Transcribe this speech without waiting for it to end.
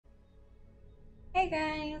Hey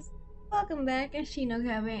guys, welcome back, Ashino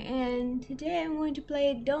Cabin, and today I'm going to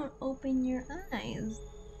play Don't Open Your Eyes.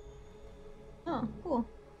 Oh, cool.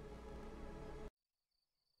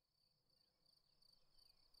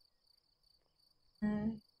 Uh,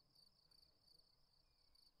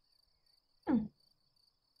 oh,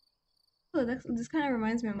 cool. This kind of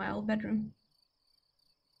reminds me of my old bedroom.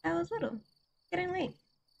 I was little, getting late.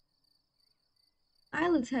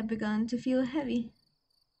 Eyelids had begun to feel heavy,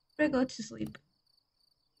 but I go to sleep.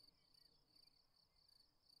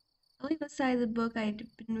 I leave aside the book I'd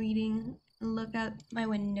been reading and look out my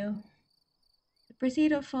window. The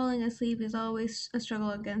pursuit of falling asleep is always a struggle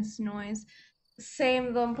against noise.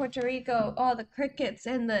 Same though in Puerto Rico. Oh, the crickets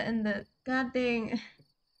and the goddamn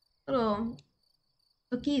little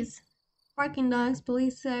cookies, barking dogs,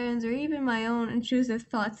 police sirens, or even my own intrusive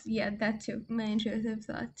thoughts. Yeah, that too, my intrusive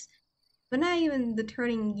thoughts. But not even the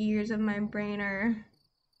turning gears of my brain are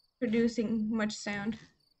producing much sound.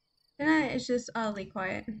 Tonight it's just oddly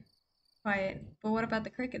quiet. Quiet. But what about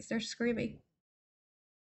the crickets? They're screaming.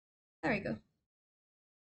 There we go.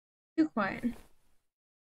 Too quiet.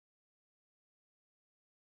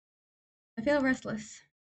 I feel restless.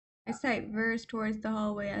 My sight veers towards the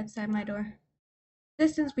hallway outside my door. The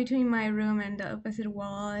distance between my room and the opposite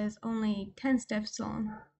wall is only 10 steps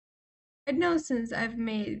long. I know since I've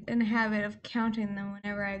made a habit of counting them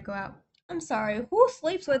whenever I go out. I'm sorry, who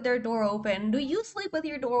sleeps with their door open? Do you sleep with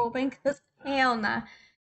your door open? Because hell nah.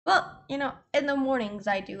 Well, in the mornings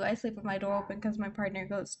I do. I sleep with my door open because my partner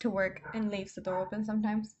goes to work and leaves the door open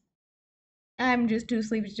sometimes. I'm just too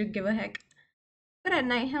sleepy to give a heck. But at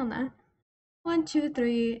night, hell nah. One, two,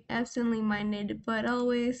 three, absently minded, but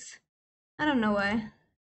always. I don't know why.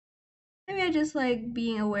 Maybe I just like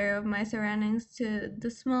being aware of my surroundings to the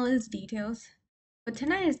smallest details. But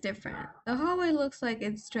tonight is different. The hallway looks like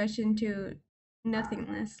it's stretched into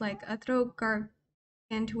nothingness, like a throat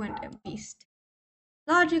gargantuan beast.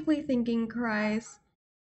 Logically thinking cries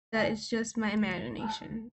that it's just my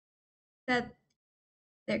imagination. That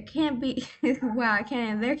there can't be wow, I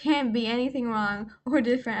can't there can't be anything wrong or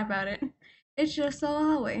different about it. It's just a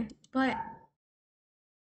hallway. But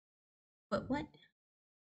what?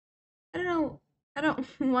 I don't know. I don't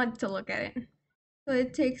want to look at it. So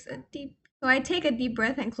I take a deep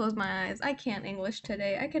breath and close my eyes. I can't English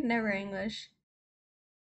today. I could never English.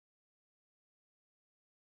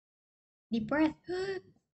 Deep breath.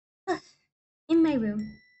 In my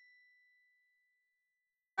room.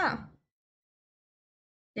 Oh,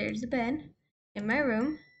 there's a bed. In my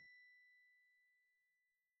room.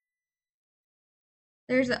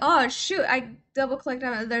 Oh shoot, I double clicked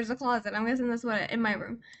on it. There's a closet. I'm guessing that's what in my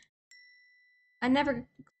room. I never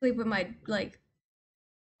sleep with my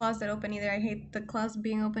closet open either. I hate the closet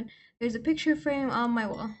being open. There's a picture frame on my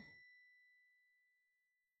wall.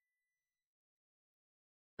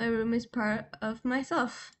 My room is part of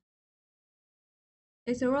myself.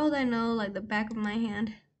 It's a world I know like the back of my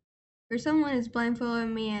hand. Where someone is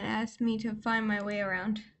blindfolding me and asks me to find my way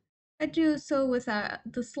around. I do so without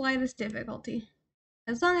the slightest difficulty.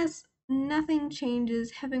 As long as nothing changes,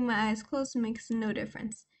 having my eyes closed makes no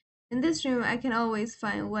difference. In this room, I can always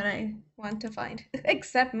find what I want to find.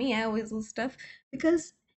 Except me, I always lose stuff.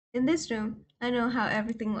 Because in this room, I know how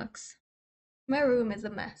everything looks. My room is a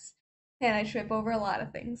mess. And I trip over a lot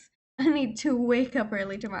of things. I need to wake up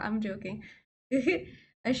early tomorrow. I'm joking.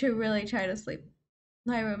 I should really try to sleep.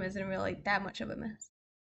 My room isn't really that much of a mess.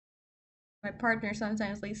 My partner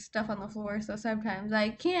sometimes leaves stuff on the floor, so sometimes I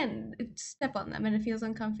can step on them and it feels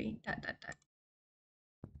uncomfy. Dot dot dot.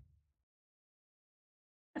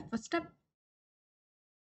 A footstep?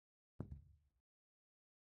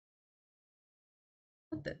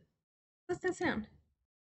 What the? What's that sound?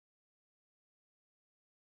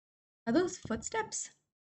 Are those footsteps?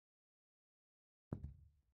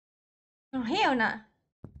 Oh, hell nah.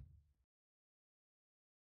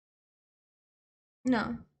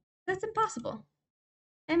 No, that's impossible.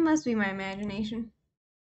 It must be my imagination.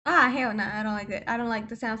 Ah, hell nah, I don't like it. I don't like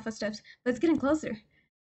the sound of footsteps, but it's getting closer.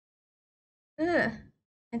 Ugh,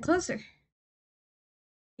 and closer.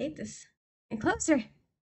 I hate this. And closer.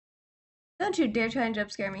 Don't you dare try and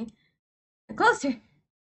jump scare me. And closer.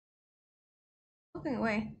 Looking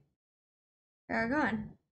away. They're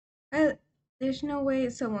gone. There's no way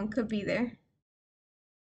someone could be there.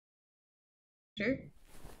 Sure.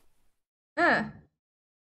 Ah.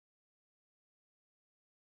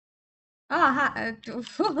 Ah, hi.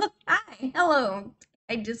 Hi. Hello.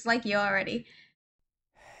 I dislike you already.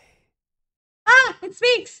 Ah, it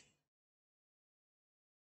speaks.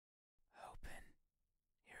 Open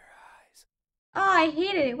your eyes. Oh, I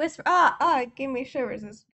hate it. It whispers. It gave me shivers.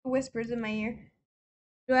 It whispers in my ear.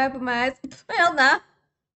 Do I open my eyes? Hell nah.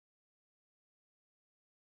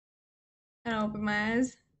 I don't open my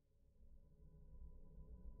eyes.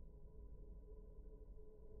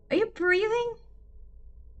 Are you breathing?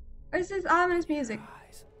 Or is this ominous music?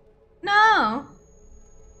 Eyes. No!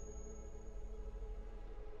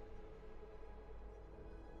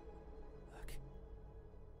 Look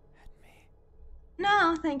at me.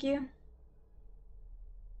 No, thank you.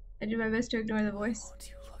 I do my best to ignore the voice. Won't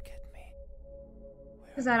you look at me?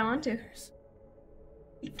 Because I don't want to.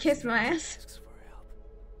 You kiss my ass. Asks for help.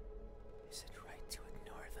 Is it right to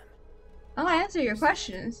ignore them? I'll answer your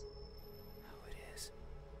questions. How it is.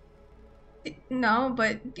 No,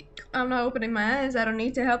 but I'm not opening my eyes. I don't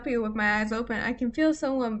need to help you with my eyes open. I can feel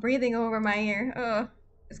someone breathing over my ear. Ugh,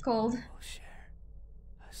 it's cold. I will share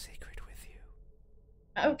a secret with you.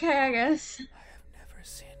 Okay, I guess. I have never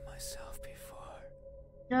seen myself before.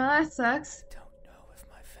 No, that sucks. I don't know if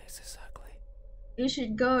my face is ugly. You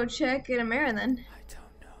should go check in a mirror then. I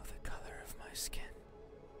don't know the color of my skin.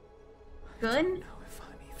 I Good? don't know if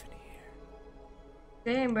I'm even here.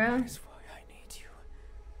 Damn, bro. That is why I need you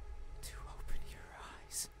to open your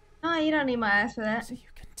eyes No, you don't need my eyes for that. so you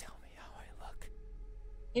can tell me how I look.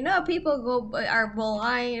 You know, people are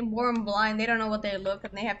blind, born blind. They don't know what they look,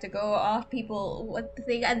 and they have to go off people what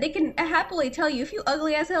they can happily tell you if you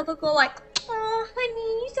ugly as hell. They'll go like, "Oh,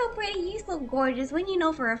 honey, you're so pretty, you're so gorgeous." When you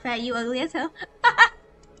know for a fact you ugly as hell. I'm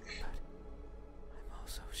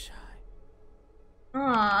also shy,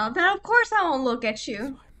 Aw, then of course I won't look at so you. I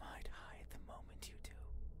might hide the moment you do.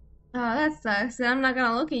 Oh, that sucks. Then I'm not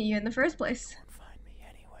gonna look at you in the first place. You won't find me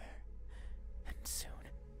anywhere, and soon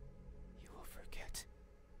you will forget,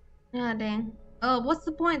 Ah, dang. Oh, what's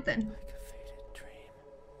the point then? like a faded dream.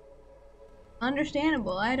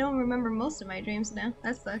 Understandable. I don't remember most of my dreams now.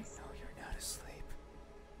 That sucks. No, you're not asleep.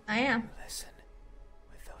 I am. Listen,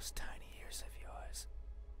 with those tiny ears of yours.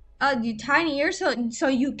 Oh, you tiny ears, so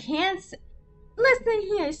you can listen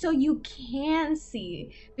here, so you can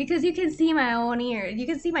see because you can see my own ears. You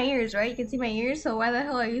can see my ears, right? You can see my ears. So why the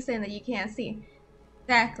hell are you saying that you can't see?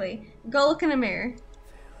 Exactly. Go look in the mirror.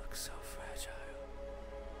 They look so fragile.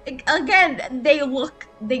 Again, they look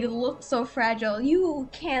so fragile. You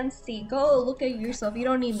can't see. Go look at yourself. You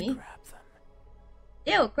don't need me. Grab them.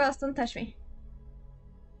 Ew, gross! Don't touch me.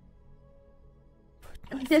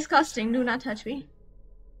 Put my Disgusting. Do not touch me.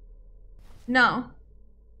 No.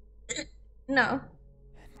 No.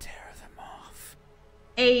 and tear them off.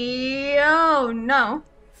 Ayo, no.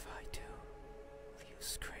 If I do, will you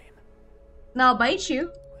scream? No, I'll bite you.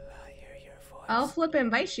 Will I hear your voice? I'll flip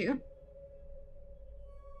and bite you.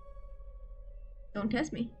 Don't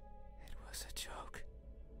test me. It was a joke.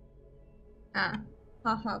 Ah.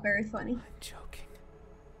 Haha, very funny. I'm joking.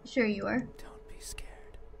 Sure you are. Don't be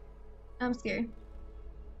scared. I'm scared.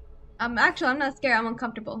 Actually, I'm not scared. I'm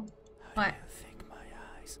uncomfortable. How What? do you think my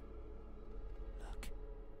eyes look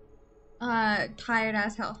Tired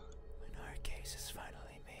as hell. when our gazes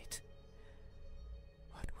finally meet?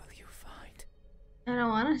 What will you find? I don't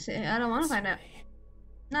wanna see. I don't wanna It's find out. me.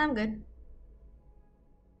 No, I'm good.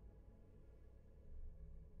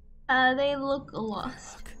 They look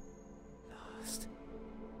lost. Look, lost.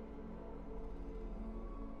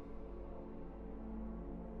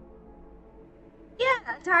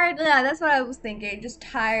 Yeah, tired. Yeah, that's what I was thinking. Just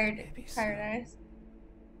tired. Maybe so. Tired eyes.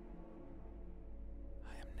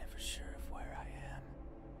 I am never sure of where I am.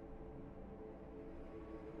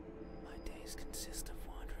 My days consist of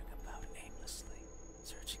wandering about aimlessly,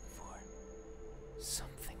 searching for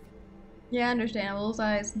something. Yeah, understandable. Those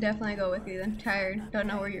eyes definitely go with you then. Tired. Not Don't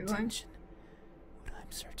know paying where you're going. attention, what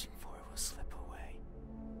I'm searching for will slip away.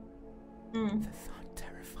 Hmm. The thought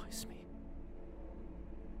terrifies me.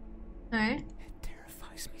 Alright. It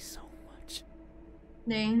terrifies me so much.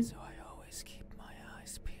 Dang. So I always keep my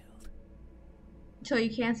eyes peeled. So you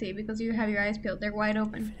can't see because you have your eyes peeled. They're wide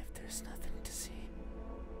open. Even if there's nothing to see.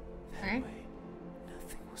 That Alright. way,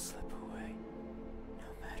 nothing will slip away. No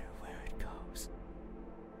matter where it goes.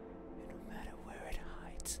 And no matter where it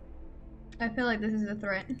hides. I feel like this is a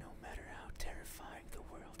threat. No matter how terrifying the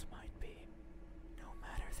world might be. No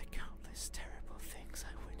matter the countless terrible things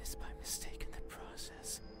I witnessed by mistake in the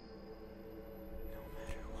process. No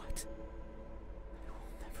matter what, I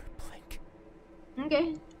will never blink. Okay.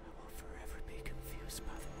 I will forever be confused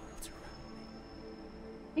by the worlds around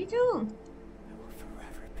me. Me too. I will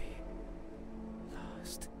forever be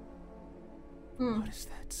lost. Hmm. What is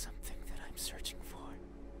that something that I'm searching for?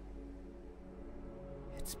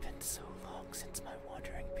 It's been so long since my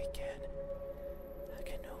wandering began. I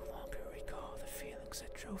can no longer recall the feelings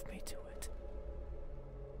that drove me to it.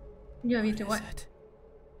 You have you to Is what? it?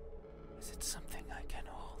 Is it something I can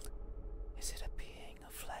hold? Is it a being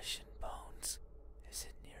of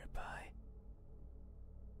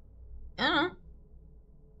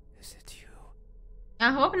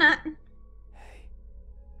I hope not. Hey,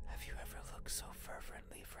 have you ever looked so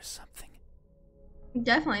fervently for something?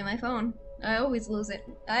 Definitely my phone. I always lose it.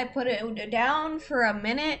 I put it down for a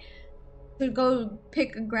minute to go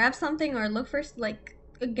grab something or look for like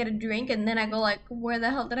get a drink, and then I go like, where the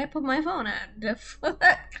hell did I put my phone at?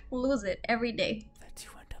 Lose it every day. That you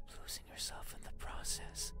end up losing yourself in the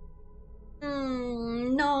process.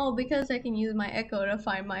 No, because I can use my Echo to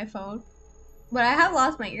find my phone. But I have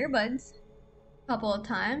lost my earbuds a couple of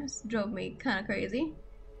times. Drove me kind of crazy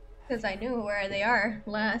because I knew where they are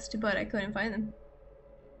last, but I couldn't find them.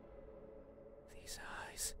 These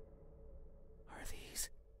eyes. Are these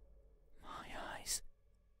my eyes?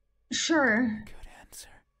 Sure. Good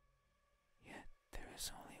answer. Yet there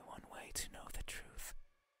is only one way to know the truth.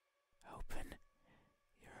 Open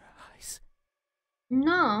your eyes.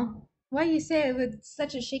 No. Why you say it with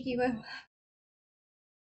such a shaky voice?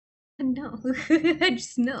 No. I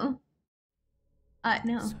just know.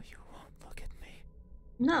 No. So you won't look at me,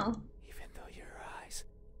 No. even though your eyes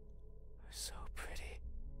are so pretty.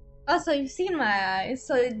 Also, you've seen my eyes,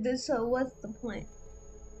 so what's the point?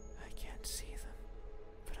 I can't see them,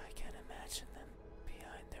 but I can imagine them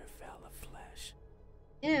behind their veil of flesh.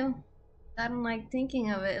 Ew. I don't like thinking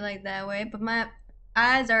of it like that way, but my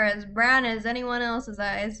eyes are as brown as anyone else's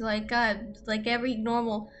eyes. Like God, like every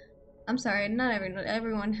normal. I'm sorry, not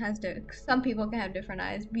everyone has to. Some people can have different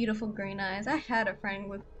eyes. Beautiful green eyes. I had a friend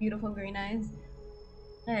with beautiful green eyes,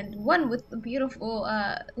 and one with the beautiful,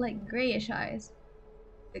 like grayish eyes.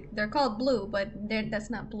 They're called blue, but that's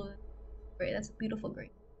not blue. Gray. That's a beautiful green.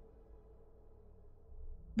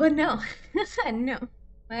 But no, no.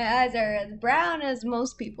 My eyes are as brown as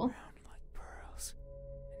most people. Brown like pearls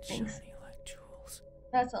and Thanks. shiny like jewels.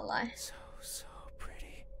 That's a lie. So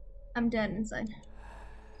pretty. I'm dead inside.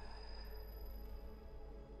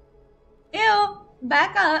 Ew!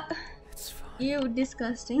 Back up! It's fine. You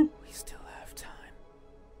disgusting. We still have time.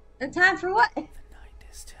 The time for what? The night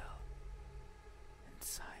is still and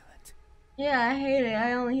silent. Yeah, I hate it.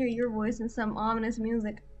 I only hear your voice and some ominous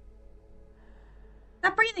music.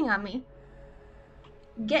 Stop breathing on me.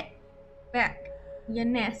 Get back. You're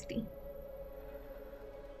nasty.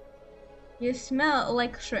 You smell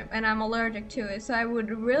like shrimp, and I'm allergic to it, so I would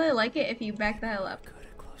really like it if you back the hell up. Good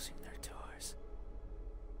at closing their doors.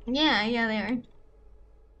 Yeah, they are.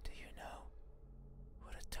 Do you know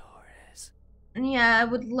what a door is? Yeah, I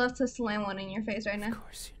would love to slam one in your face right now. Of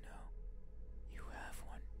course you know. You have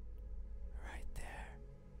one. Right there.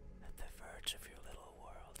 At the verge of your little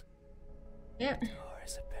world. Yep. The door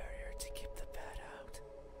is a barrier to keep the bad out.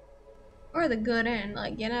 Or the good in,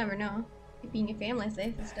 like, you never know. Keeping your family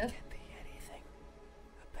safe and Bad stuff. can be anything.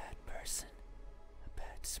 A bad person. A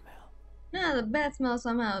bad smell. Nah, the bad smell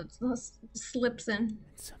somehow slips in. And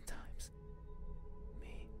sometimes,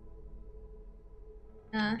 me.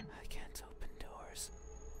 I can't open doors.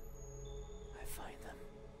 I find them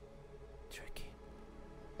tricky.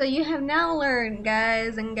 So you have now learned,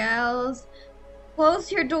 guys and gals,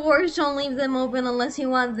 close your doors, don't leave them open unless you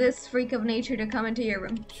want this freak of nature to come into your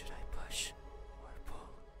room. Should I push or pull?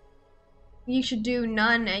 You should do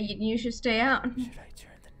none, and you should stay out. Should I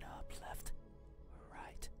turn the knob left or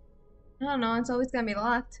right? I don't know, it's always gonna be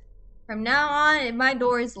locked. From now on, my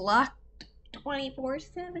door is locked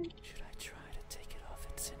 24/7. Should I try to take it off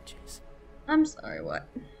its hinges? I'm sorry, what?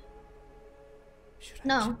 Should I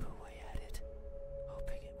No. chip away at it,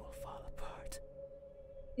 hoping it will fall apart?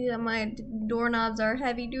 Yeah, my doorknobs are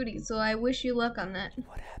heavy duty, so I wish you luck on that.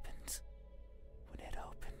 What happens when it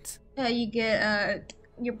opens? Yeah, you get,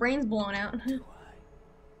 your brain's blown out. Do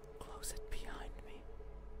I close it behind me?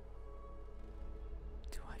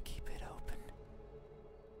 Do I keep it open?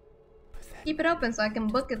 Keep it open so I can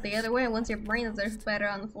book it the other way once your brains are splattered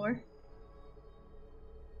on the floor.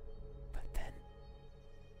 But then,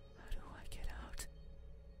 how do I get out?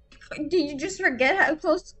 Did you just forget how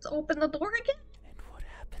close to open the door again? And what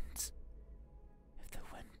happens if the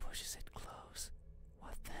wind pushes it close?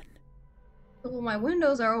 What then? Well, my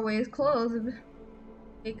windows are always closed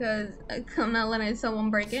because I'm not letting someone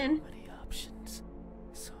break in. So many options.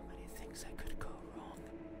 So many things that could go wrong.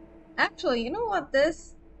 Actually, you know what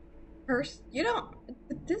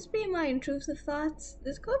could this be my intrusive thoughts?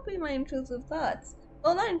 This could be my intrusive thoughts.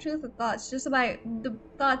 Well, not intrusive thoughts, just about the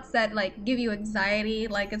thoughts that, like, give you anxiety,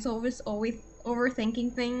 like it's always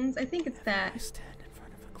overthinking things. I think it's I that. stand in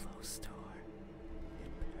front of a closed door.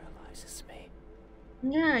 It paralyzes me.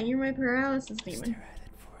 Yeah, you're my paralysis I demon. stare at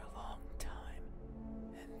it for a long time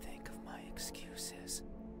and think of my excuses,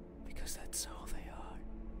 because that's all they are.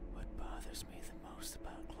 What bothers me the most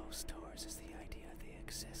about closed doors is the idea they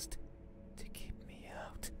exist to keep me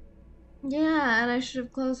out. Yeah, and I should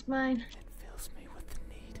have closed mine. It fills me with the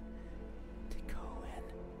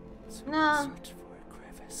I No. search for a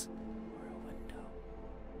crevice or a window.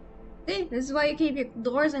 See, this is why you keep your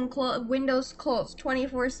doors and windows closed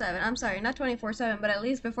 24/7. I'm sorry, not 24/7, but at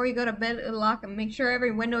least before you go to bed, lock them. Make sure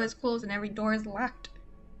every window is closed and every door is locked.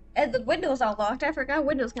 And the windows are locked. I forgot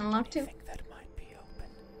windows can lock too. Anything that might be open.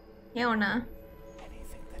 Hell nah.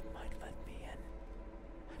 Anything that might let me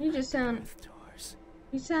in. You just sound. With doors.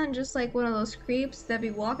 You sound just like one of those creeps that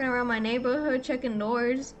be walking around my neighborhood checking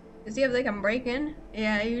doors to see if they can break in.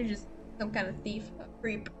 Yeah, you're just some kind of thief, a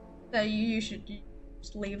creep that you should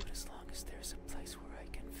just leave. But as long as there's a place where I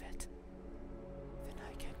can fit, then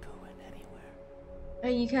I can go in anywhere.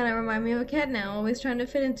 And you kind of remind me of a cat now, always trying to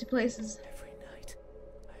fit into places. Every night,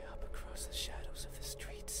 I hop across the shadows of the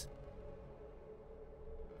streets.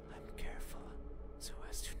 I'm careful so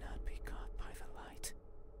as to not be caught by the light.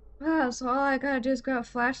 Wow, so all I gotta do is grab a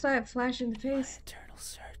flashlight, flash in the My face. eternal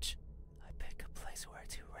search, I pick a place where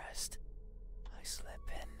to rest. I slip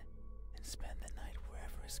in and spend the night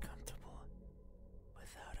wherever is comfortable,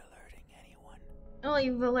 without alerting anyone. Oh,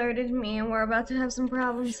 you've alerted me and we're about to have some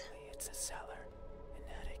problems. Usually it's a cellar, an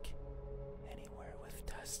attic, anywhere with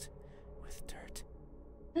dust, with dirt.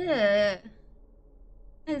 Ugh.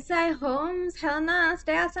 Inside homes? Hell nah,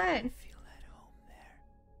 stay I outside. feel at home there.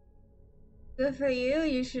 Good for you,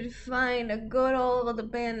 you should find a good old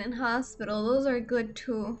abandoned hospital. Those are good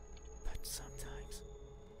too. But sometimes,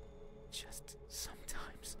 just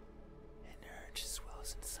sometimes, an urge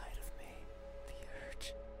swells inside of me. The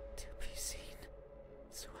urge to be seen.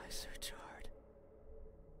 So I search hard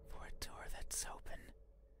for a door that's open.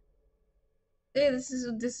 Hey, this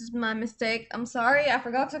is my mistake. I'm sorry, I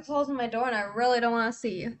forgot to close my door and I really don't want to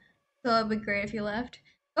see you. So it'd be great if you left.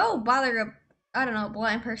 Go bother a, I don't know,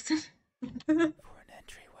 blind person. For an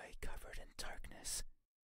entryway covered in darkness.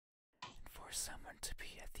 And for someone to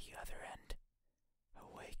be at the other end.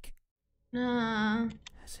 Awake. Nah,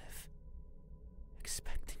 As if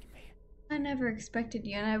expecting me. I never expected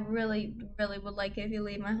you and I really, really would like it if you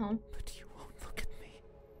leave my home. But you won't look at me.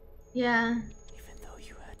 Yeah. Even though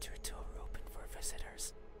you had your door open for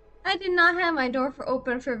visitors. I did not have my door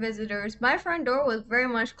open for visitors. My front door was very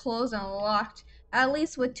much closed and locked, at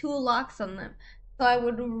least with 2 locks on them. So I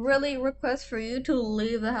would really request for you to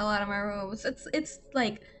leave the hell out of my room. It's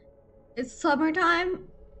like it's summertime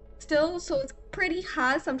still, so it's pretty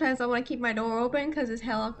hot. Sometimes I want to keep my door open because it's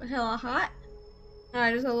hella hot, and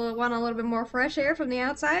I just want a little bit more fresh air from the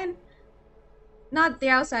outside. Not the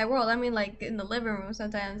outside world. I mean, like in the living room.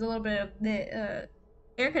 Sometimes a little bit of the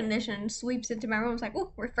air condition sweeps into my room. It's like,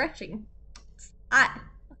 oh, refreshing. It's hot.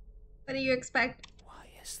 What do you expect? Why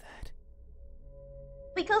is that?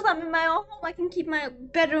 Because I'm in my own home, I can keep my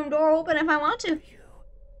bedroom door open if I want to. Are you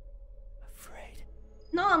afraid?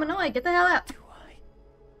 No, I'm annoyed. Get the hell out. Do I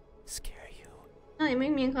scare you? No, you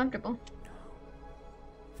make me uncomfortable. No,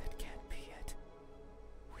 that can't be it.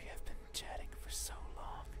 We have been chatting for so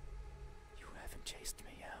long. You haven't chased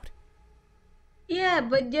me out. Yeah,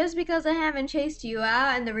 but just because I haven't chased you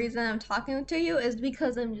out, and the reason I'm talking to you is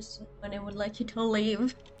because I'm just when I would like you to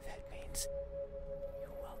leave. That means you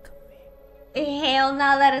welcome me. Hell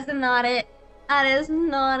no, that is not it. That is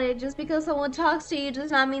not it. Just because someone talks to you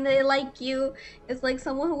does not mean they like you. It's like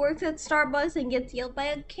someone who works at Starbucks and gets yelled by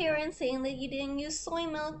a Karen saying that you didn't use soy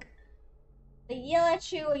milk. They yell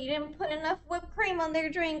at you or you didn't put enough whipped cream on their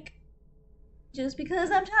drink. Just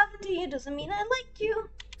because I'm talking to you doesn't mean I like you.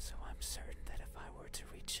 So I'm certain that if I were to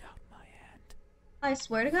reach out my hand, I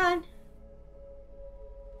swear to God.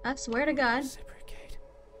 I swear to God. reciprocate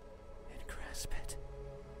and grasp it.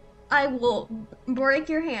 I will break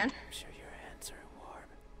your hand. I'm sure your hands are warm.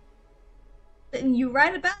 And you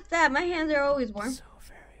right about that. My hands are always warm. So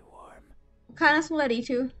very warm. Kind of sweaty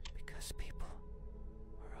too. Because people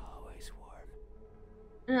are always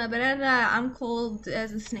warm. But I'm cold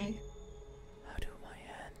as a snake. How do my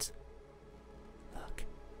hands look?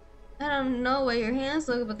 I don't know what your hands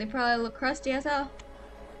look, but they probably look crusty as hell.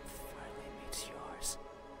 My warmth finally meets yours.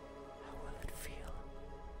 How will it feel?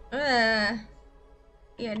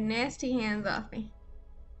 Yeah, nasty hands off me.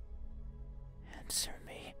 Answer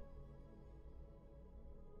me.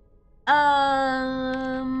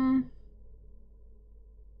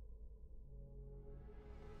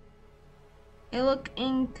 They look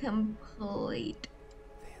incomplete.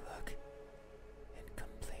 They look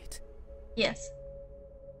incomplete. Yes.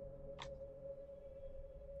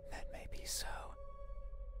 That may be so.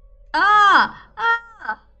 Ah!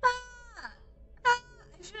 Ah! Ah! Ah!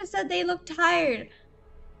 I should have said they look tired.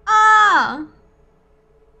 Ah!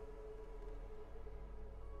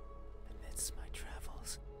 Amidst my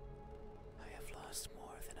travels, I have lost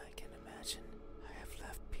more than I can imagine. I have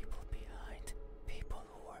left people behind. People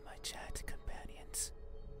who were my chat companions.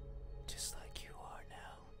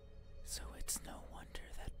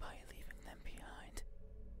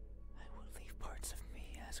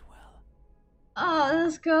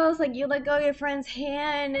 those girls, like you let go of your friend's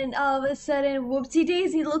hand and all of a sudden, whoopsie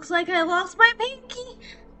daisy, looks like I lost my pinky.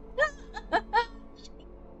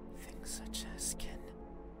 Things such as skin,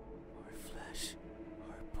 or flesh,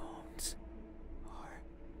 or bones, or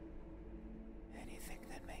anything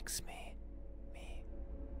that makes me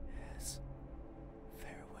as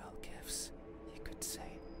farewell gifts, you could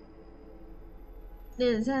say.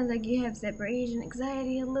 It sounds like you have separation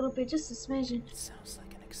anxiety a little bit, just a smidgen. It sounds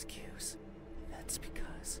like an excuse, and that's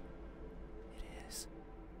because it is.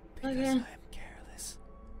 Because I am careless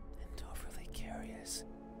and overly curious.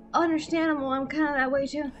 Understandable, I'm kind of that way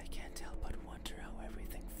too. I can't help but wonder how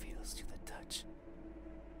everything feels to the touch.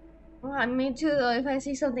 Well, me too, though. If I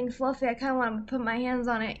see something fluffy, I kind of want to put my hands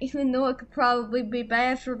on it, even though it could probably be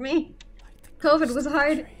bad for me. Like COVID was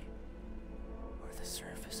hard. Or the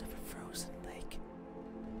surface of a frozen lake.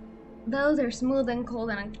 Those are smooth and cold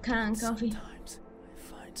and kind of uncomfy. Sometimes I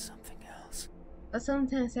find something else. But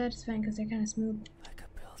sometimes satisfying because they're kind of smooth. Like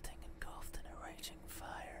a building engulfed in a raging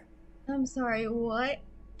fire. I'm sorry, what?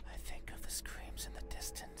 I think of the screams in the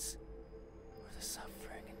distance. Or the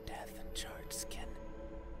suffering and death and charred skin.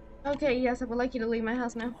 Okay, yes, I would like you to leave my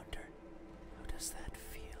house I now. wonder, how does that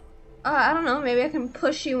feel? I don't know, maybe I can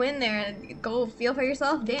push you in there and go feel for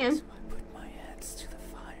yourself, damn. So I put my hands to the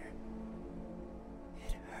fire.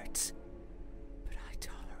 It hurts, but I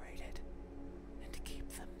tolerate it. And to keep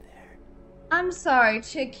them there. I'm sorry,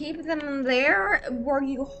 to keep them there? Were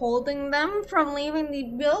you holding them from leaving the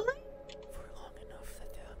building? For long enough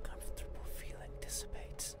that the uncomfortable feeling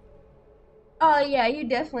dissipates. Oh yeah, you're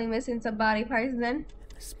definitely missing some body parts then. And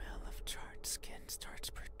the smell of charred skin starts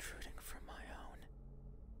protruding from my own.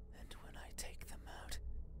 And when I take them out,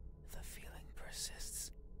 the feeling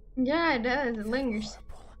persists. Yeah, it does, it lingers.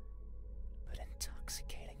 Horrible, but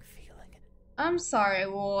intoxicating feeling. I'm sorry,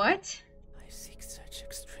 what? I seek such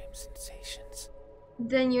extreme sensations.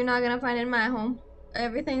 Then you're not gonna find it in my home.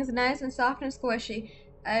 Everything's nice and soft and squishy.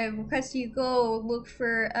 I request you go look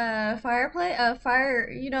for a fireplace,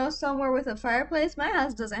 somewhere with a fireplace. My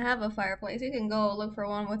house doesn't have a fireplace. You can go look for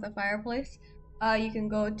one with a fireplace. You can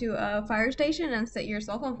go to a fire station and set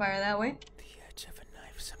yourself on fire that way. The edge of a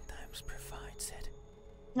knife sometimes provides it.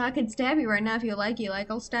 I could stab you right now if you like.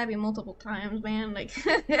 I'll stab you multiple times, man. Like,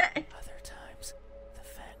 Other times, the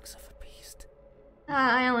fangs of a beast.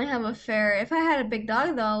 I only have a fair. If I had a big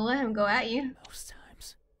dog, though, I'll let him go at you. Most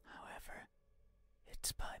times, however,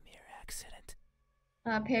 it's by mere accident.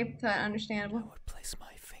 Paper cut, I understandable. would place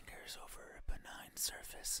my fingers over a benign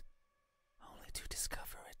surface, only to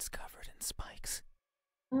discover it's covered in spikes.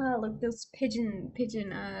 Look, those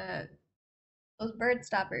those bird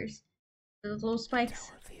stoppers. Those little spikes.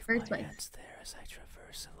 Or leave Bird my spikes. hands there as I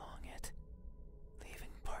traverse along it, leaving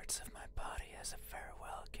parts of my body as a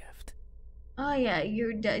farewell gift. Oh yeah,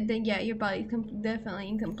 your body's definitely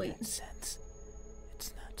In incomplete. that sense,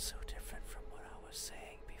 it's not so different from what I was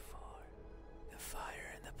saying before. The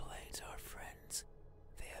fire and the blades are friends.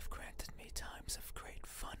 They have granted me times of great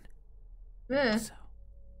fun. Ugh. So,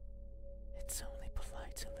 it's only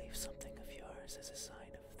polite to leave something of yours as a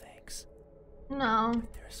sign of thanks. No.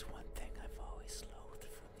 But there's one thing I've always loathed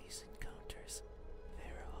from these encounters.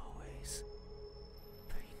 They're always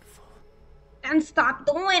painful. And stop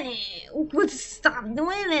doing it. Stop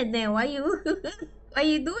doing it then. Why you why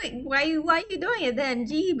you doing it then,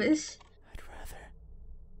 Jeebus? I'd rather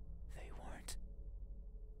they weren't.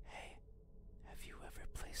 Hey, have you ever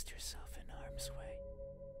placed yourself in harm's way?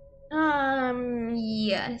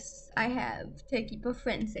 Yes, I have. To keep a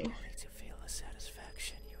friend safe. Only to feel a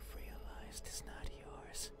satisfaction you've realized is not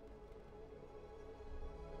yours.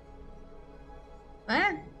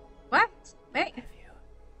 What? What? Wait. Have you?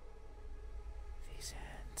 These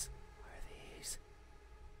hands, are these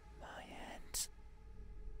my hands?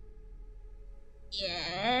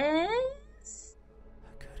 Yes?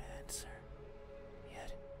 A good answer.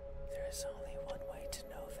 Yet, there is only one way to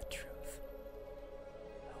know the truth.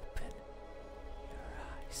 Open your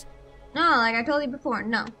eyes. No, like I told you before,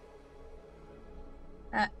 no.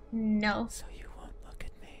 No. So you won't look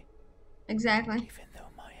at me, Exactly. even though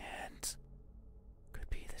my hands could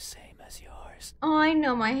be the same as yours. Oh, I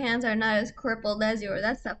know my hands are not as crippled as yours.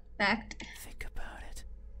 That's a fact. Think about it.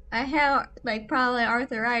 I have, like, probably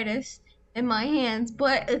arthritis in my hands,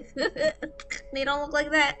 but they don't look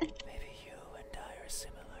like that. Maybe you and I are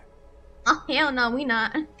similar. Oh, hell no, we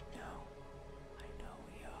not. No, I know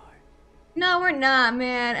we are. No, we're not,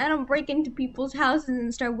 man. I don't break into people's houses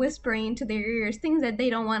and start whispering into their ears things that they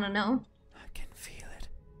don't want to know. I can feel it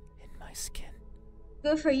in my skin.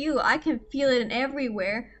 Good for you. I can feel it in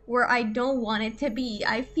everywhere where I don't want it to be.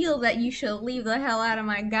 I feel that you should leave the hell out of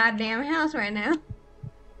my goddamn house right now.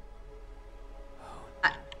 Oh,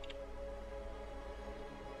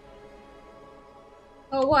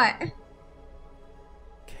 Oh, what? Can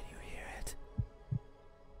you hear it?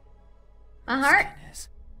 My My heart? skin is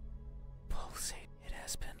pulsating. It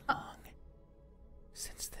has been Oh, long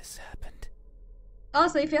since this happened. oh,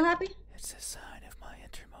 so you feel happy? It's a sign of my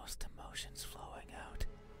innermost emotions flowing out.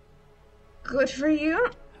 Good for you.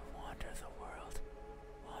 I wander the world,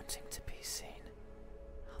 wanting to be seen.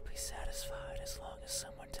 I'll be satisfied as long as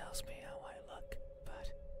someone tells me how I look,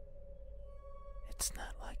 but it's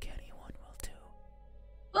not like anyone will do.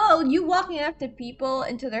 Well, you walking up to people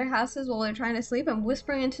into their houses while they're trying to sleep and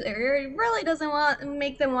whispering into their ear really doesn't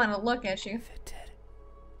make them want to look at you. If it did,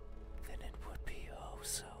 then it would be oh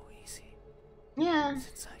so easy. Yeah.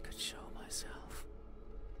 Since I could show myself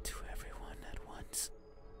to everyone at once,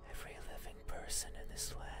 every living person in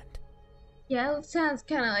this land, Yeah, it sounds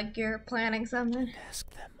kind of like you're planning something. and ask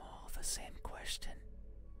them all the same question.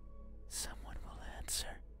 Someone will answer.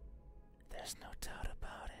 There's no doubt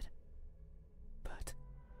about it. But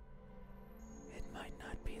it might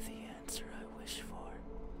not be the answer I wish for.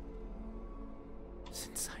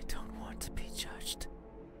 Since I don't want to be judged.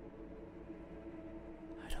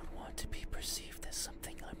 I don't want to be perceived as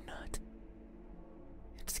something I'm not.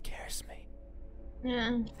 It scares me.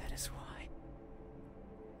 Yeah. That is why,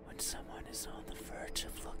 when someone is on the verge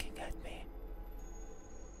of looking at me,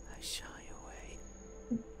 I shy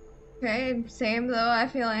away. Okay, same though. I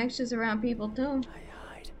feel anxious around people too. I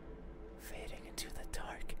hide, fading into the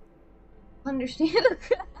dark. Understand?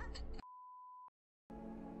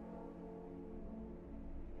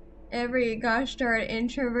 Every gosh darn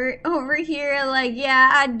introvert over here, like, yeah,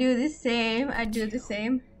 I'd do the same. I'd do the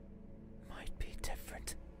same. Might be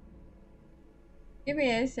different. Give me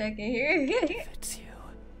a second here. If it's you,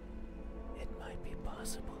 it might be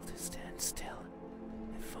possible to stand still,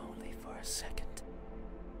 if only for a second.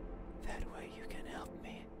 That way you can help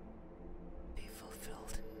me be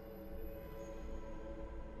fulfilled.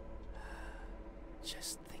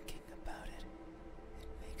 Just thinking about it, it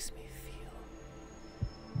makes me feel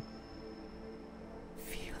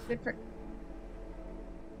Good for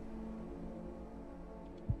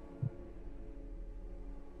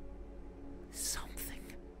something.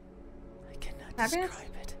 I cannot Happiness?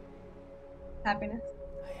 describe it. happiness.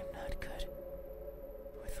 I am not good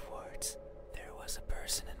with words. There was a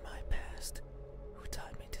person in my past who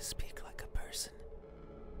taught me to speak like a person.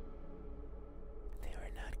 They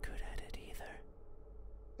were not good at it either.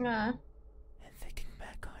 And thinking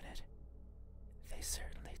back on it, they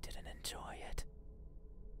certainly didn't enjoy it.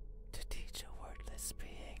 To teach a wordless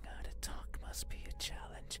being how to talk must be a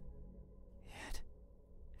challenge. Yet,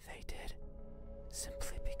 they did,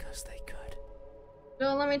 simply because they could.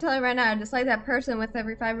 Well, let me tell you right now, I dislike that person with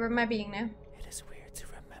every fiber of my being now. It is weird to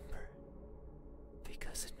remember,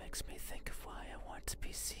 because it makes me think of why I want to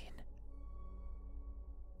be seen.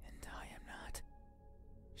 And I am not.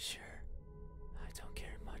 Sure, I don't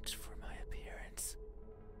care much for my appearance.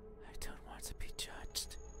 I don't want to be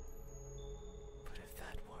judged. But if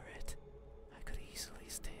that were it, I could easily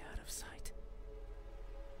stay out of sight.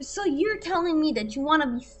 So you're telling me that you want to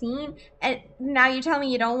be seen, and now you're telling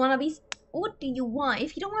me you don't want to be. What do you want?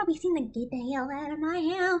 If you don't want to be seen, then get the hell out of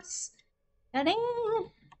my house. Ta-ding.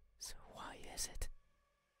 So why is it?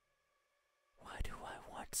 Why do I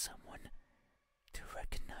want someone to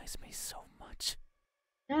recognize me so much?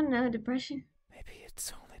 I don't know, depression. Maybe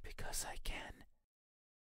it's only because I can.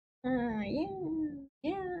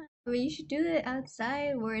 Yeah. But you should do it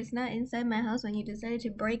outside where it's not inside my house when you decided to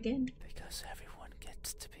break in. Because everyone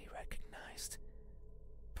gets to be recognized.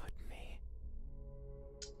 But me.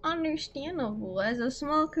 Understandable. As a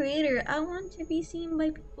small creator, I want to be seen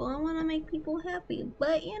by people. I want to make people happy.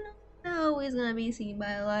 But, you know, I'm not always going to be seen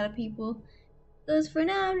by a lot of people. Because for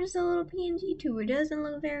now, I'm just a little PNG tuber. Doesn't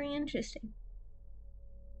look very interesting.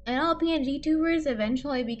 And all PNG tubers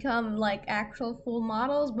eventually become like actual full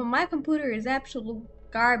models, but my computer is absolute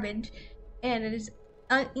garbage, and it is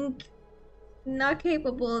not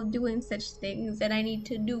capable of doing such things, and I need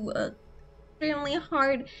to do extremely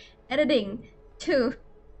hard editing to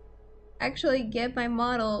actually get my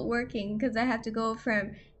model working, because I have to go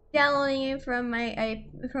from downloading it from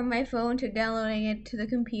my phone to downloading it to the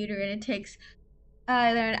computer, and it takes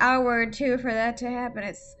either an hour or two for that to happen.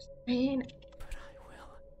 It's pain. But I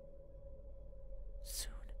will.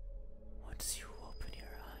 Soon. Once you open your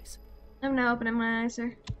eyes. I'm not opening my eyes,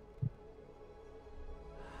 sir.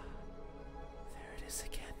 There it is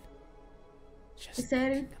again. Just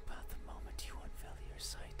Excited? thinking about the moment you unveil your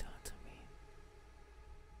sight onto me.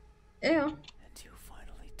 Ew. And you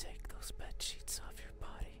finally take those bed sheets off your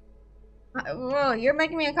body. Whoa, you're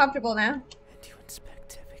making me uncomfortable now. And you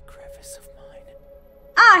inspect every crevice of mine.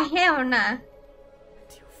 Ah, hell nah. And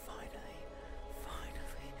you finally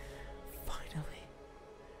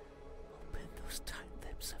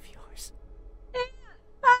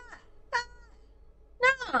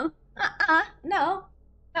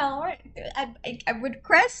I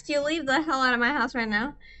request you leave the hell out of my house right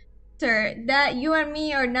now. Sir, that you and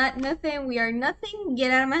me are not nothing. We are nothing.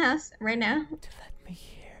 Get out of my house right now. To let me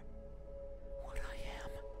hear what I am.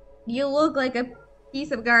 You look like a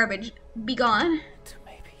piece of garbage. Be gone. To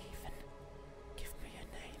maybe even give me a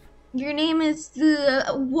name. Your name is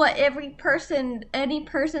what any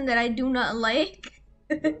person that I do not like.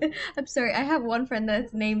 I'm sorry, I have one friend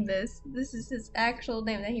that's named this. This is his actual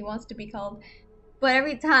name that he wants to be called. But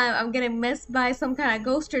every time I'm getting messed by some kind of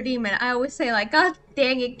ghost or demon, I always say like, God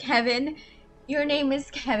dang it, Kevin. Your name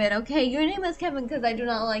is Kevin, okay? Your name is Kevin because I do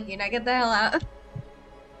not like you. Now get the hell out. It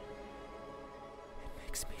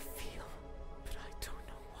makes me feel, but I don't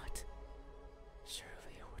know what.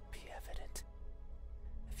 Surely it would be evident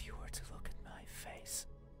if you were to look at my face.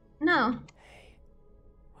 No. Hey,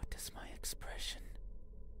 what does my expression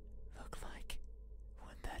look like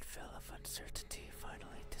when that veil of uncertainty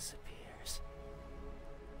finally disappears?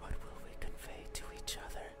 What will we convey to each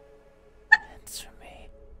other? Answer me.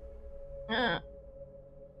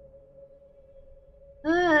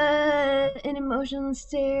 An emotionless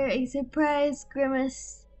stare, a surprised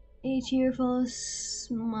grimace, a cheerful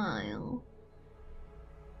smile.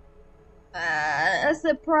 A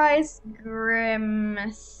surprised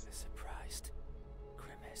grimace. A surprised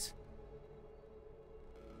grimace.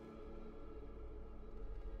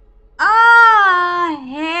 Ah,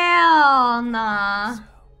 hell nah. So,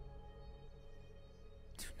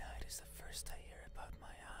 tonight is the first I hear about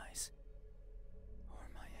my eyes, or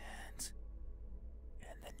my hands,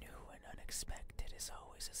 and the new and unexpected is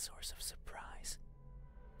always a source of surprise.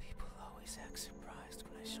 People always act surprised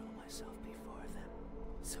when I show myself before them,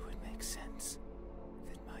 so it makes sense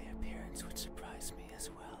that my appearance would surprise me as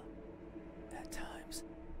well. At times,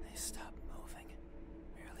 they stop moving,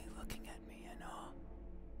 merely looking at me in awe.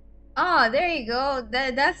 Oh, there you go.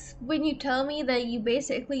 That's when you tell me that you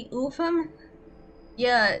basically oof him.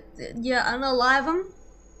 Yeah, unalive him.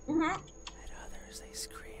 At others, they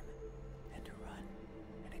scream and run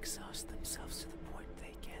and exhaust themselves to the point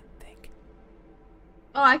they can't think.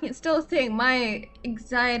 Oh, I can still think. My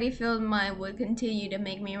anxiety-filled mind would continue to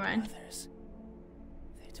make me run. Others,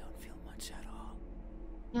 they don't feel much at all.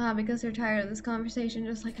 Yeah, because they're tired of this conversation,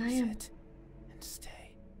 just like I am. Sit and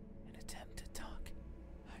stay and attempt to talk.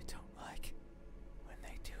 I don't like when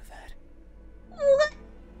they do that. What?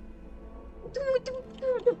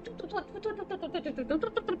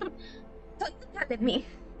 At me.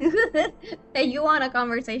 That you want a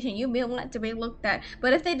conversation, you want to be looked at.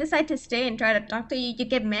 But if they decide to stay and try to talk to you, you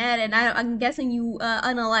get mad, and I'm guessing you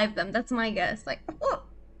unalive them. That's my guess. Like, It's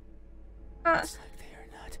like they are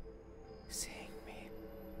not seeing me.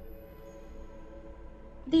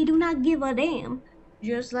 they do not give a damn,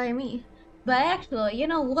 just like me. But actually, you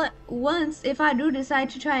know what? Once, if I do decide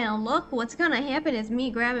to try and look, what's gonna happen is me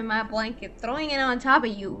grabbing my blanket, throwing it on top of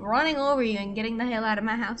you, running over you, and getting the hell out of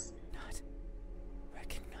my house. Not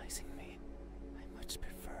recognizing me. I much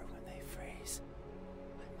prefer when they freeze.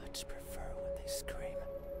 I much prefer when they scream.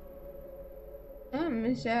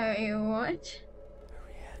 I'm sorry, what? A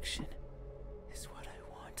reaction is what I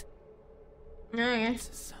want. Okay. It's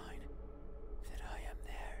a sign that I am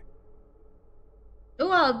there.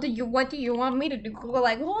 Well, what do you want me to do? Go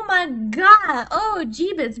like, oh my god, oh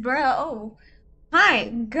jeebus, bro, oh, hi,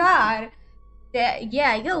 god,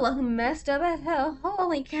 yeah, you look messed up as hell.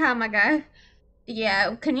 Holy cow, my guy.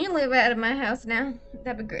 Yeah, can you leave out of my house now?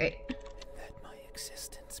 That'd be great. And that my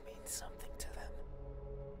existence means something to them.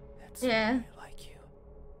 That's Yeah. why I like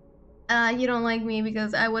you. You don't like me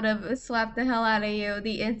because I would have slapped the hell out of you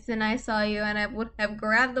the instant I saw you, and I would have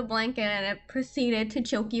grabbed the blanket and I proceeded to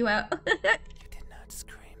choke you out. You did not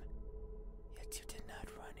scream, yet you did not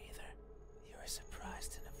run either. You were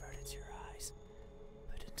surprised and averted your eyes,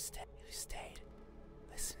 but instead you stayed,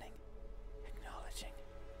 listening, acknowledging.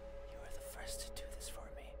 You were the first to do this for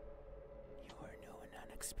me. You were new and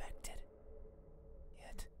unexpected.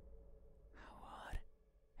 Yet, how odd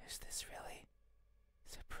is this really?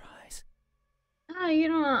 Surprise. You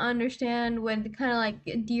don't understand when kind of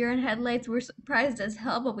like deer in headlights, we're surprised as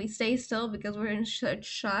hell, but we stay still because we're in such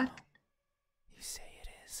shock. You say it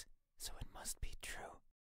is, so it must be true.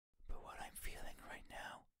 But what I'm feeling right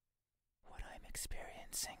now, what I'm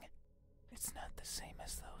experiencing, it's not the same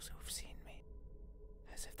as those who've seen me.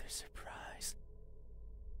 As if their surprise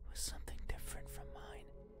was something different from mine.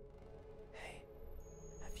 Hey,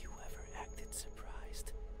 have you ever acted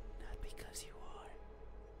surprised? Not because you are,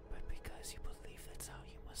 but because you believe that's how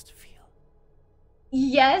you must feel.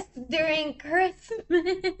 Yes, during Christmas.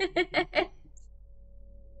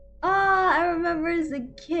 I remember as a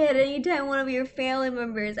kid, anytime one of your family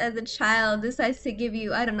members as a child decides to give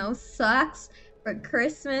you, I don't know, socks for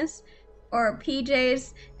Christmas, or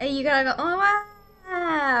PJs, and you gotta go, oh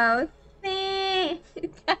wow, thanks.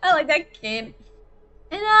 Like that kid.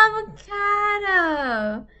 An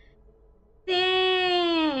avocado.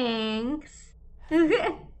 Thanks. Have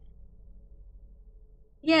you?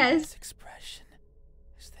 Yes, This expression.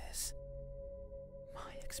 Is this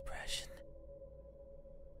my expression?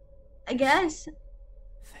 I You see, guess.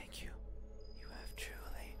 thank you. You have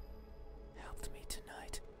truly helped me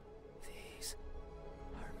tonight. These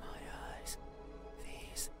are my eyes.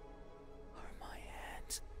 These are my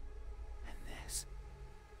hands. And this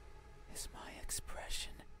is my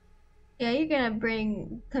expression. Yeah, you're gonna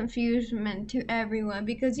bring confusion to everyone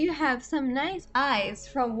because you have some nice eyes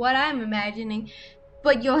from what I'm imagining,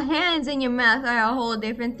 but your hands and your mouth are a whole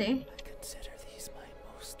different thing. I consider these my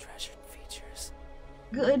most treasured features.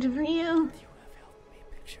 Good for you. You have helped me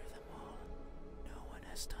picture them all. No one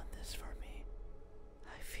has done this for me.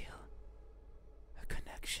 I feel a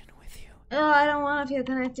connection with you. Oh, I don't want to feel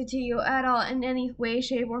connected to you at all in any way,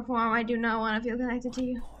 shape, or form. I do not want to feel connected to One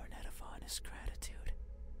you. born out of honest gratitude.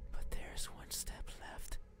 But there's one step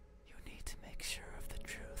left. You need to make sure of the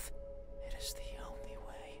truth. It is the only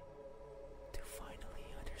way to finally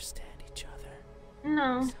understand each other.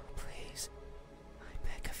 No. So please, I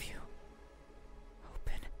beg of you,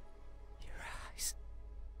 open your eyes.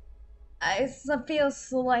 I feel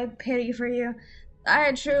slight pity for you.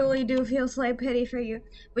 I truly do feel slight pity for you.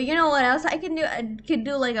 But you know what else I can do? I could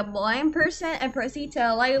do like a blind person and proceed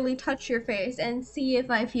to lightly touch your face and see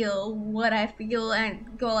if I feel what I feel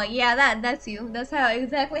and go like, yeah, that's you. That's how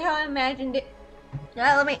exactly how I imagined it.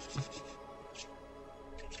 Let me.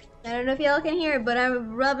 I don't know if y'all can hear it, but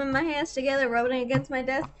I'm rubbing my hands together, rubbing against my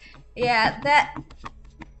desk. Yeah, that.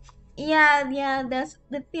 Yeah, that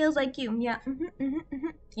feels like you. Yeah,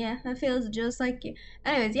 yeah, that feels just like you.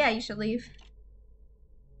 Anyways, yeah, you should leave.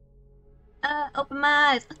 Open my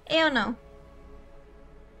eyes. Hell no.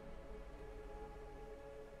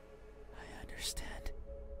 I understand.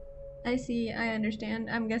 I see, I understand.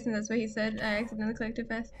 I'm guessing that's what he said. I accidentally clicked too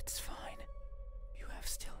fast. It's fine. You have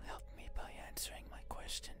still helped me by answering my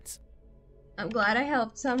questions. I'm glad I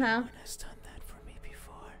helped No somehow. one has done that for me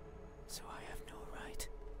before, so I have no right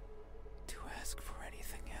to ask for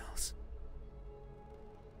anything else.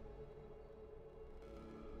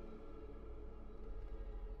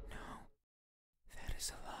 No, that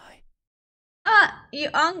is a lie. Ah, you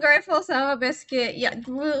ungrateful son of a biscuit. Yeah, get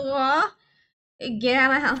out of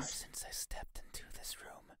my Ever house. since I stepped into this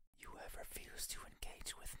room, you have refused to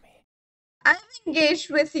engage with me. I've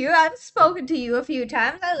engaged with you. I've spoken to you a few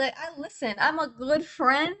times. I listen. I'm a good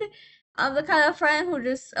friend. I'm the kind of friend who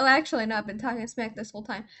just. Oh, actually, no, I've been talking smack this whole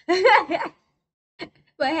time.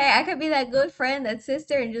 But hey, I could be that good friend, that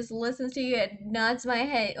sister, and just listens to you and nods my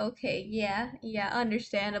head. Okay, yeah,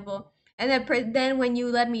 understandable. And then when you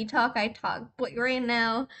let me talk, I talk. But right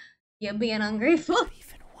now, you're being ungrateful. Not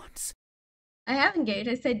even once. I have engaged.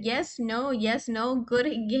 I said yes, no, good.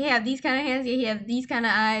 You have these kind of hands. You have these kind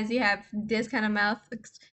of eyes. You have this kind of mouth.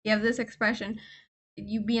 You have this expression.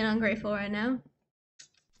 You being ungrateful right now.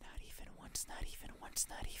 Not even once, not even once,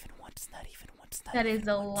 not even once, not even once, not That even is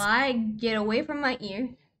a once. lie. Get away from my ear.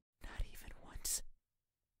 Not even once.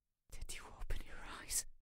 Did you open your eyes?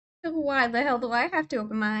 Why the hell do I have to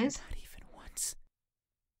open my eyes? Not even once.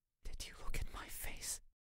 Did you look at my face?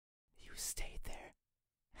 You stayed there,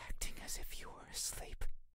 acting as if you were asleep,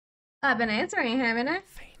 I've been answering, haven't I?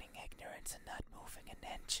 feigning ignorance and not moving an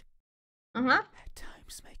inch. Uh-huh. At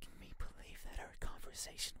times making me believe that our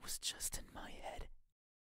conversation was just in my head.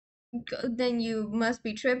 Then you must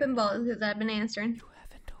be tripping balls because I've been answering. You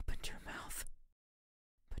haven't opened your mouth,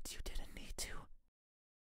 but you didn't need to.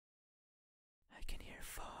 I can hear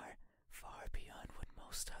far, far beyond what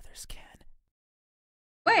most others can.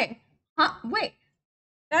 Wait. Huh? Wait.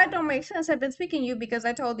 That don't make sense. I've been speaking to you because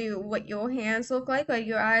I told you what your hands look like, what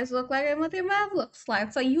your eyes look like, and what your mouth looks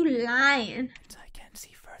like. So you lying. And I can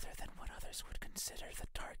see further than what others would consider the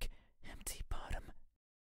dark, empty bottom.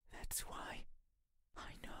 That's why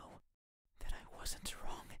I know that I wasn't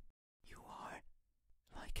wrong. You are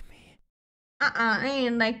like me. I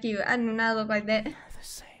ain't like you. I do not look like that. We are the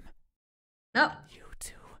same. Nope. You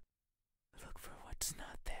too. Look for what's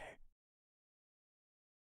not there.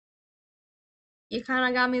 You kind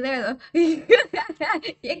of got me there, though. You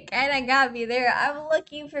kind of got me there. I'm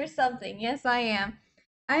looking for something. Yes, I am.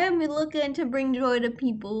 I am looking to bring joy to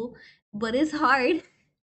people, but it's hard.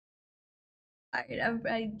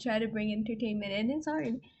 I try to bring entertainment, and it's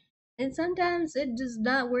hard. And sometimes it does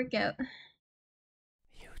not work out.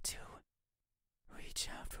 You too. Reach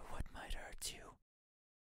out for what might hurt you.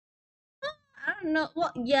 don't know.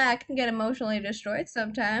 Well, yeah, I can get emotionally destroyed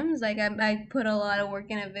sometimes. Like I put a lot of work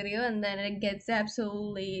in a video and then it gets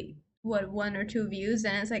absolutely what 1 or 2 views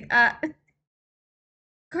and it's like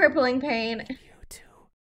crippling pain. You too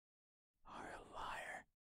are a liar.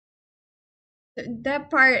 That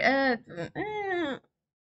part,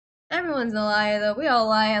 everyone's a liar though. We all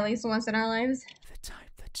lie at least once in our lives. The type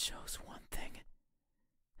that shows one thing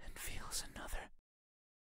and feels another.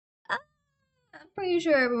 Uh, I'm pretty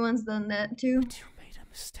sure everyone's done that too. But you made a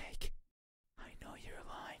mistake. I know you're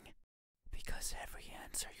lying. Because every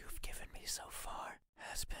answer you've given me so far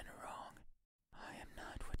has been wrong. I am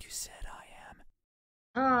not what you said I am.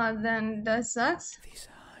 Oh, then that sucks. These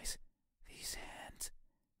eyes, these hands,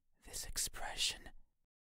 this expression.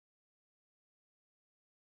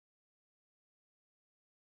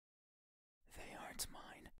 They aren't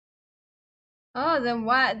mine. Oh, then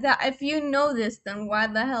why? If you know this, then why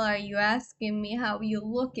the hell are you asking me how you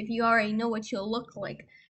look if you already know what you look like?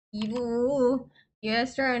 You're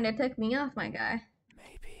starting to tick me off, my guy.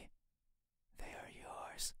 Maybe they are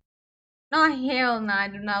yours. Oh, hell no, I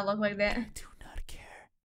do not look like that. I do not care.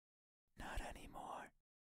 Not anymore.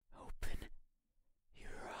 Open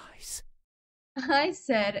your eyes. I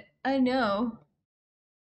said, I know.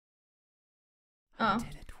 I Oh,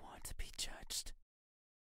 didn't want to be judged.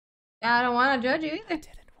 I don't want to judge you I either.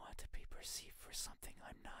 didn't want to be perceived for something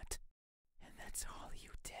I'm not. And that's all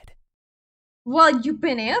you did. Well, you've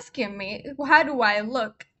been asking me, how do I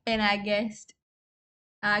look? And I guessed.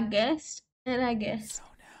 I guessed, and I So guessed.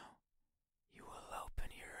 now, you will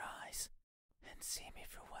open your eyes and see me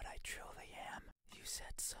for what I truly am. You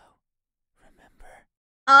said so. Remember?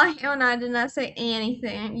 Oh, hell no, I did not say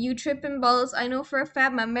anything. You tripping balls. I know for a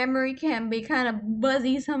fact my memory can be kind of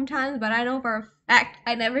buzzy sometimes, but I know for a fact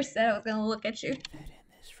I never said I was gonna look at you. That in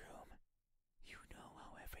this room, you know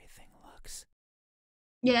how everything looks.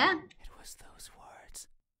 Yeah? It was those words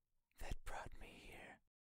that brought me here.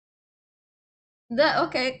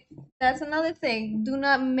 Okay, that's another thing.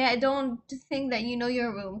 Don't think that you know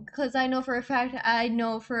your room, because I know for a fact that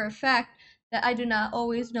I do not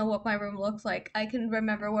always know what my room looks like. I can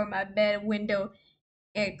remember where my bed, window,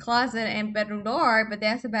 and closet, and bedroom door are, but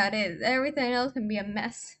that's about it. Everything else can be a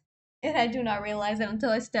mess, and I do not realize it until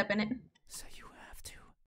I step in it. So you have to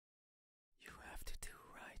do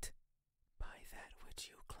right by that which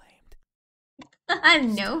you claimed.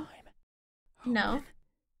 This No, time, no, open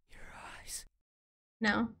your eyes.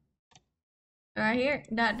 no. Right here.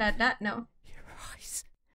 No, Your eyes.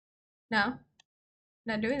 no.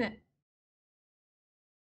 Not doing it.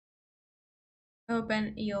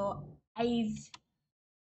 Open your eyes.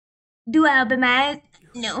 Do I open my eyes? You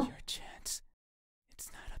had No. your chance.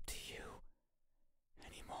 It's not up to you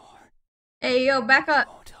anymore. Hey, yo, back You up.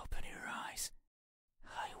 won't open your eyes.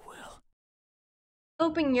 I will.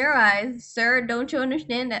 Open your eyes, sir. Don't you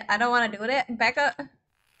understand that I don't want to do that? Back up.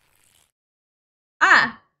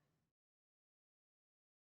 Ah!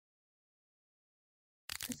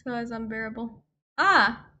 This guy is unbearable.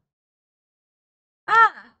 Ah!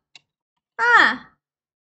 Ah! Ah!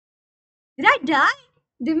 Did I die?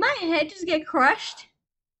 Did my head just get crushed?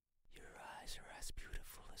 Your eyes are as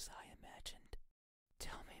beautiful as I imagined.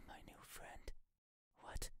 Tell me, my new friend,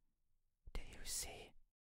 what do you see?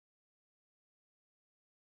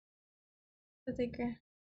 I think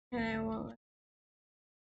I won't.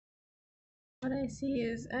 What I see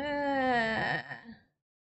is,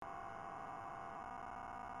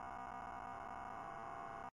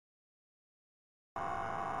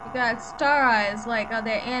 you got star eyes like that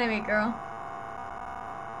anime girl.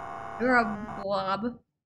 You're a blob.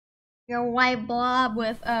 You're a white blob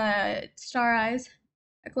with star eyes.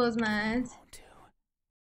 I close my eyes. Won't do.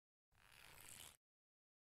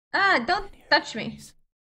 Ah, don't Open your touch me. eyes.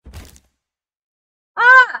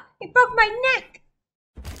 Ah! He broke my neck!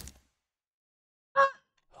 Ah!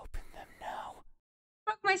 Open them now.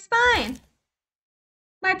 Broke my spine!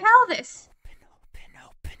 My pelvis!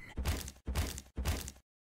 Open.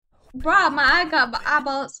 Bro, my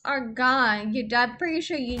eyeballs are gone. I'm pretty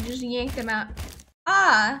sure you just yanked them out.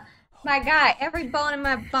 Ah! My guy, every bone in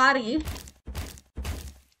my body.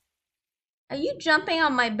 Are you jumping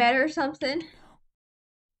on my bed or something? No,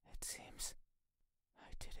 it seems I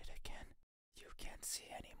did it again. You can't see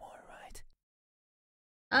anymore, right?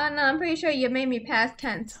 Oh no, I'm pretty sure you made me past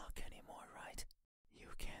tense. Talk anymore, right? You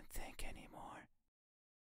can't think anymore.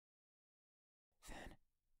 Then,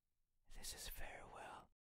 this is farewell.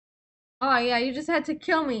 Oh yeah, you just had to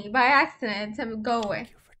kill me by accident to go away.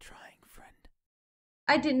 Thank you for trying, friend.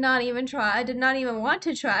 I did not even try. I did not even want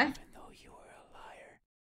to try. Even though you were a liar,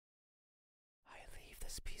 I leave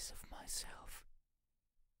this piece of myself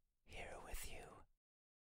here with you.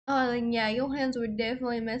 Oh, then yeah, your hands were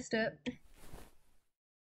definitely messed up.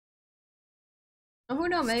 Oh, who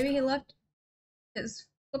knows? Must Maybe he go. left his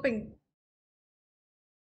flipping,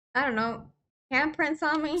 I don't know, handprints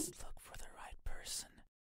on I me. must look for the right person.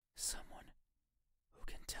 Someone who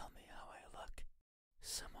can tell me how I look.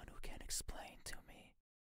 Someone who can explain to me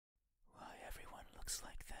why everyone looks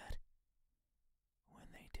like that when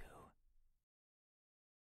they do.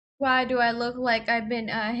 Why do I look like I've been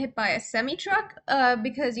hit by a semi truck?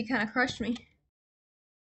 Because you kind of crushed me.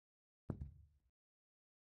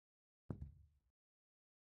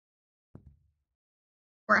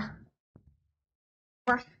 Bruh,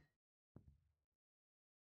 bruh.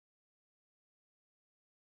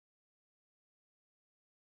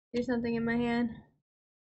 There's something in my hand.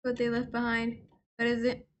 What they left behind. What is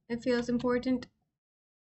it? It feels important.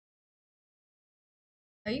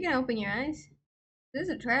 Are you gonna open your eyes? This is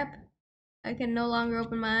a trap. I can no longer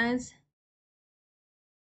open my eyes.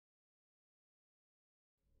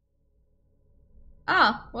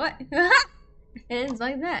 Oh, what? It ends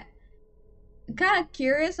like that. I'm kind of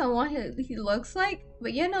curious on what he looks like,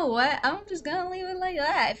 but you know what? I'm just gonna leave it like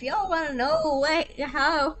that. If y'all want to know what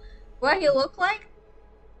he look like,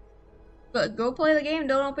 but go play the game.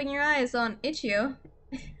 Don't open your eyes on Itch.io.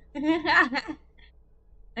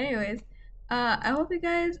 Anyways, I hope you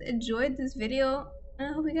guys enjoyed this video, and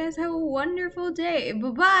I hope you guys have a wonderful day.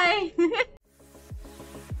 Bye bye.